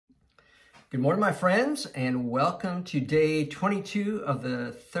Good morning, my friends, and welcome to day 22 of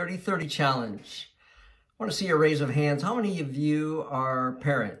the 30-30 challenge. I want to see a raise of hands. How many of you are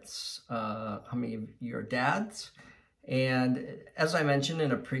parents? How many of you are dads? And as I mentioned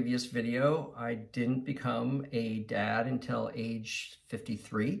in a previous video, I didn't become a dad until age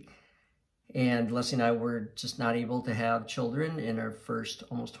 53. And Leslie and I were just not able to have children in our first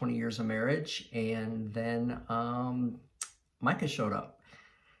almost 20 years of marriage. And then Micah showed up.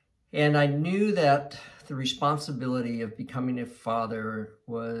 And I knew that the responsibility of becoming a father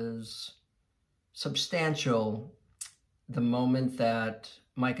was substantial the moment that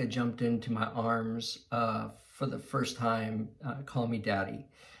Micah jumped into my arms for the first time, calling me daddy.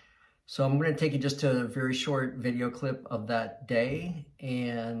 So I'm going to take you just to a very short video clip of that day,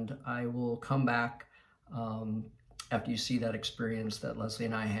 and I will come back after you see that experience that Leslie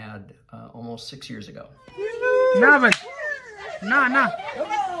and I had almost 6 years ago. No.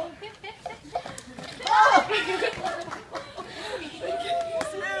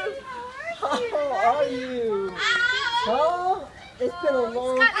 How are you? Oh, it's been a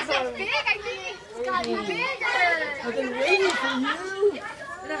long time. It's gotten big, I think. It's gotten bigger. I've been waiting for you. You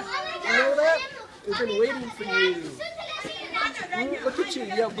know that? We've been waiting for you. Look at you. You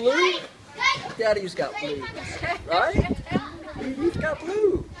have blue? Daddy's got blue. Right? He's got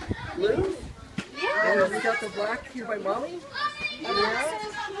blue. Blue? Yeah. And we got the black here by mommy? Yeah.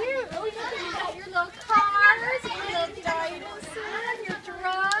 So cute. Oh, you got your little cars, your little dinosaur, your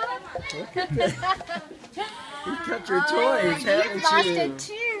drum. Look at that. You've got your toys, haven't you? You've lost a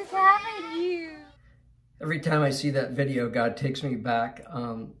tooth, haven't you? Every time I see that video, God takes me back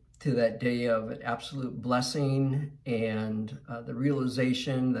to that day of absolute blessing and the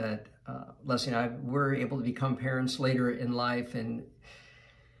realization that Leslie and I were able to become parents later in life, and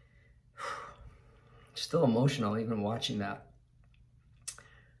still emotional even watching that.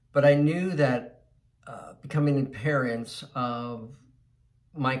 But I knew that becoming parents of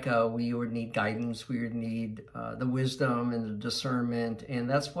Micah, we would need guidance, we would need the wisdom and the discernment, and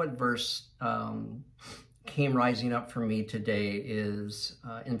that's what verse came rising up for me today is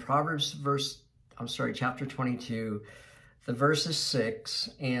in Proverbs chapter 22, the verse is 6,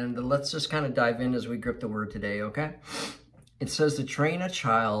 and let's just kind of dive in as we grip the word today, okay? It says, to train a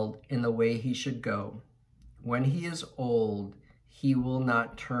child in the way he should go. When he is old, he will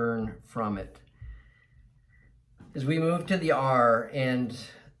not turn from it. As we move to the R, and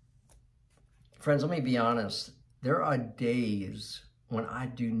friends, let me be honest, there are days when I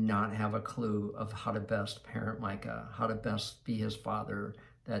do not have a clue of how to best parent Micah, how to best be his father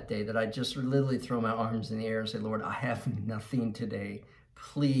that day, that I just literally throw my arms in the air and say, Lord, I have nothing today.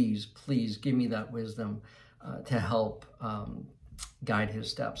 Please, please give me that wisdom to help guide his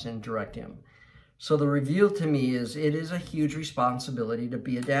steps and direct him. So the reveal to me is it is a huge responsibility to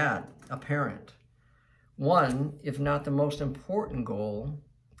be a dad, a parent. One, if not the most important goal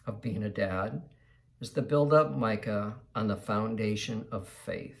of being a dad, is to build up Micah on the foundation of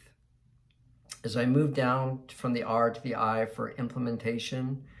faith. As I move down from the R to the I for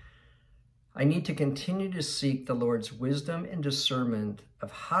implementation, I need to continue to seek the Lord's wisdom and discernment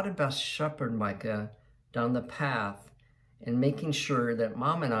of how to best shepherd Micah down the path, and making sure that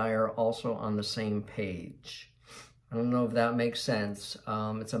mom and I are also on the same page. I don't know if that makes sense.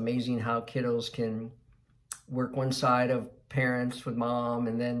 It's amazing how kiddos can work one side of parents with mom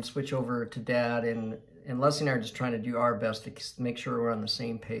and then switch over to dad, and Leslie and I are just trying to do our best to make sure we're on the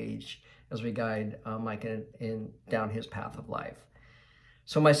same page as we guide Micah down his path of life.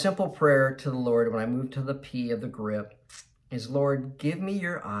 So my simple prayer to the Lord when I move to the P of the grip is, Lord, give me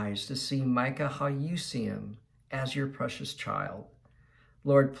your eyes to see Micah how you see him as your precious child.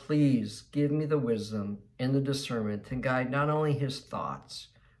 Lord, please give me the wisdom and the discernment to guide not only his thoughts,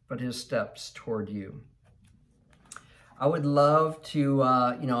 but his steps toward you. I would love to,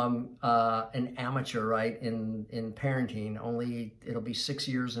 I'm an amateur, right, in parenting. Only it'll be 6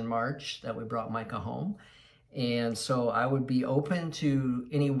 years in March that we brought Micah home. And so I would be open to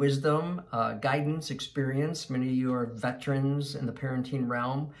any wisdom, guidance, experience. Many of you are veterans in the parenting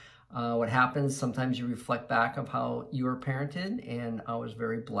realm. What happens, sometimes you reflect back of how you were parented, and I was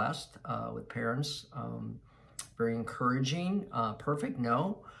very blessed with parents, very encouraging. Perfect?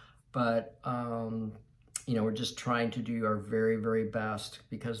 No. But, we're just trying to do our very, very best,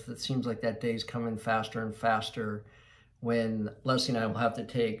 because it seems like that day's coming faster and faster when Leslie and I will have to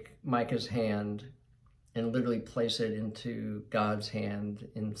take Micah's hand and literally place it into God's hand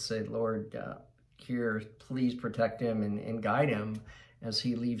and say, Lord, here, please protect him and guide him as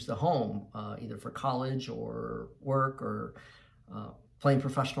he leaves the home, either for college or work or playing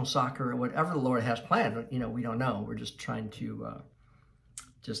professional soccer or whatever the Lord has planned. We don't know. We're just trying to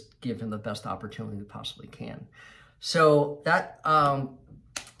just give him the best opportunity we possibly can. So that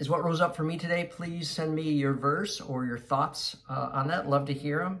is what rose up for me today. Please send me your verse or your thoughts on that. Love to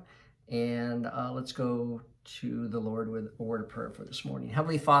hear them. And let's go to the Lord with a word of prayer for this morning.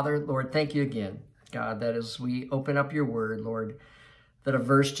 Heavenly Father, Lord, thank you again, God, that as we open up your word, Lord, that a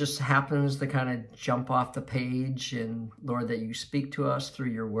verse just happens to kind of jump off the page, and Lord, that you speak to us through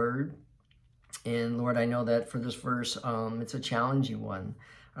your word. And Lord, I know that for this verse, it's a challenging one.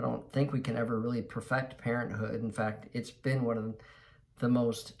 I don't think we can ever really perfect parenthood. In fact, it's been one of the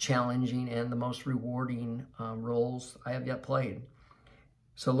most challenging and the most rewarding roles I have yet played.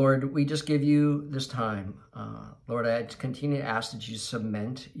 So Lord, we just give you this time. Lord, I continue to ask that you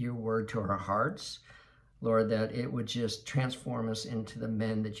cement your word to our hearts. Lord, that it would just transform us into the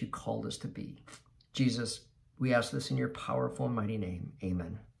men that you called us to be. Jesus, we ask this in your powerful and mighty name.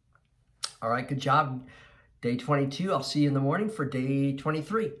 Amen. All right, good job. Day 22. I'll see you in the morning for day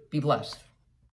 23. Be blessed.